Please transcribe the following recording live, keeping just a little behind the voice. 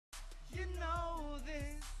know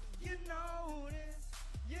this, you know this,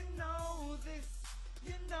 you know this,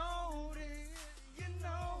 you know this, you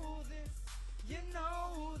know this, you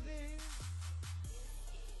know this.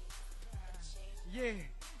 Yeah,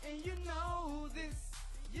 and you know this,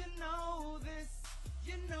 you know this,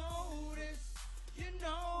 you know this, you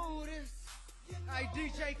know this. Hey,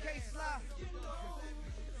 DJ Ksly,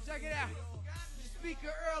 check it out.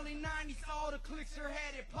 Speaker early 90s, all the clicks here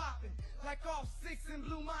had it popping. Like off 6 and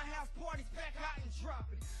blew my house parties back hot and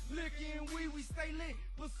dropping. Liquor and weed, we stay lit,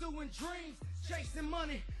 pursuing dreams, chasing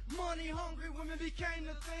money. Money hungry women became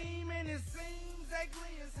the theme, and it seems that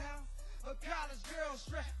Glen's house. A college girl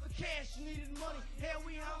strapped for cash, needed money. Hell,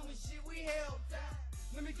 we hungry, shit, we held down.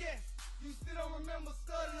 Let me guess. You still don't remember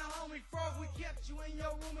studying the homie frog? We kept you in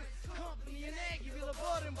your room with company and Aggieville,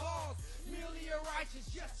 blood and balls. Merely a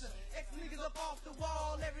righteous, yes sir. Ex niggas up off the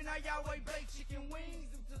wall. Every night y'all wait baked chicken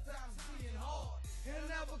wings. Them 2 times being hard. And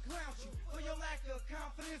I'll never clown you for your lack of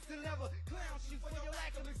confidence. And never clown you for your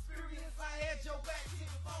lack of experience. I had your back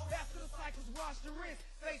after the cycles washed and rinsed.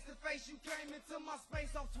 Face to face, you came into my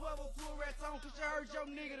space off 1202 rat tone, cause you heard your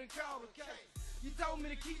nigga to call the case. You told me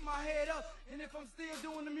to keep my head up, and if I'm still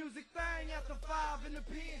doing the music thing after 5 in the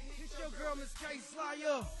pen, it's your girl Miss Ksly.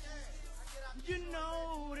 You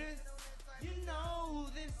know this, you know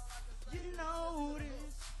this, you know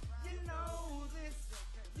this, you know this,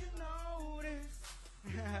 you know this.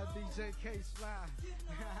 DJ Ksly.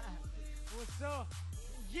 What's up?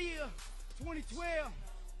 Yeah, 2012,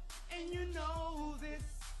 and you know this,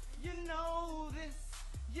 you know this,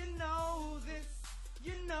 you know this,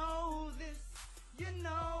 you know this. You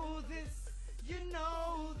know this, you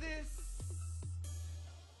know this.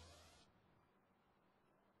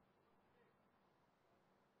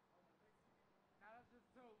 Now that's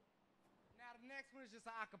just 2. Now the next one is just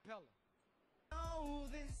an acapella. You know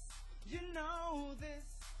this, you know this,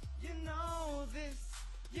 you know this,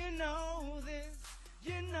 you know this,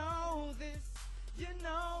 you know this, you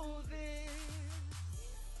know this.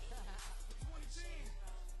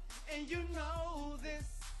 And you know this.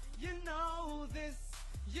 You know this,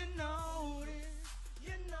 you know